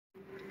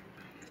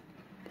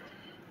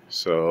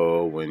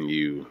So when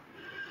you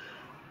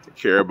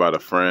care about a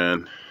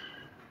friend,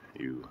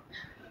 you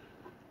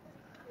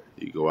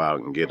go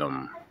out and get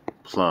them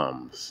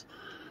plums.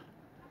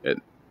 It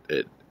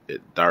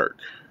dark.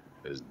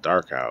 It's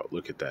dark out.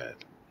 Look at that,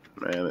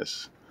 man.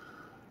 It's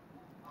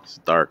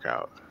dark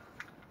out.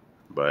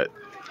 But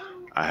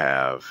I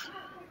have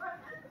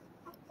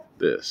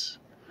this.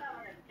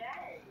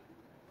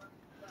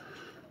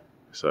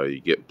 So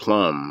you get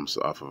plums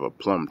off of a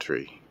plum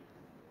tree,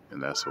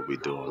 and that's what we're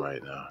doing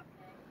right now.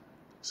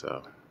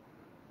 So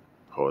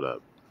hold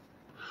up.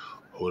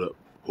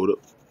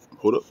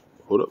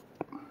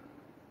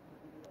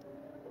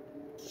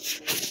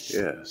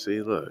 Yeah,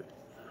 see, look,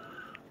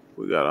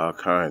 we got all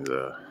kinds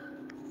of.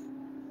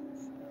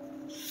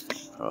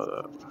 Hold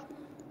up,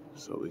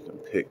 so we can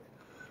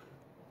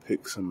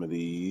pick some of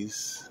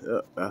these.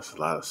 Yep, that's a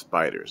lot of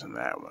spiders in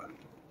that one.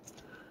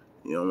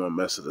 You don't want to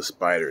mess with the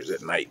spiders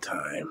at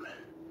nighttime,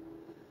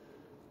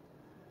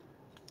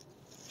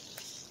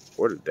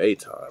 or the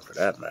daytime for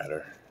that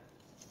matter.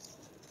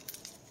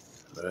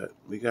 But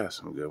we got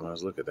some good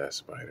ones. Look at that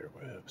spider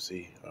web.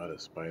 See all the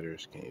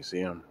spiders? Can you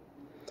see them?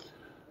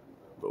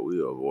 But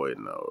we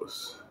avoiding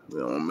those. We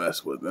don't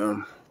mess with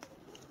them.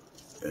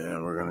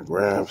 And we're gonna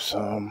grab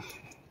some.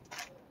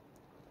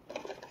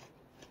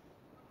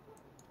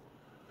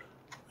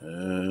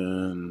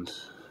 And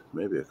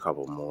maybe a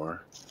couple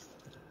more.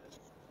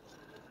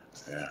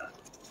 Yeah.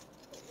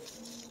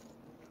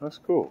 That's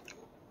cool.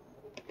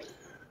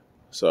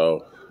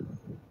 So,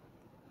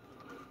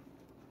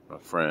 my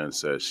friend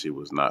said she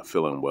was not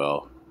feeling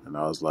well. And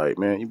I was like,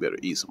 man, you better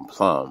eat some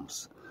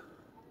plums.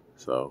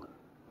 So,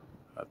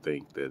 I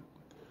think that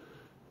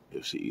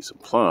if she eats some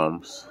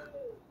plums,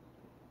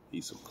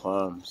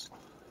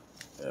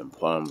 and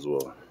plums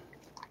will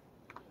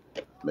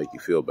make you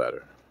feel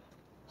better.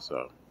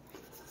 So,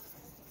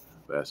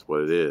 that's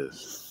what it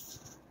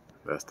is.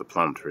 That's the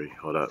plum tree.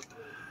 Hold up.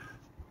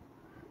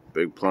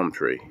 Big plum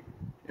tree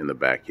in the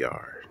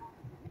backyard.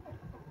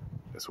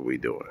 That's what we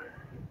doing.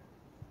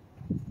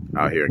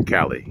 Out here in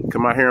Cali.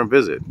 Come out here and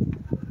visit.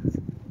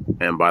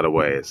 And by the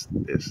way, it's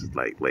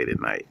like late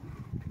at night.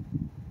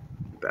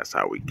 That's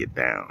how we get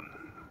down.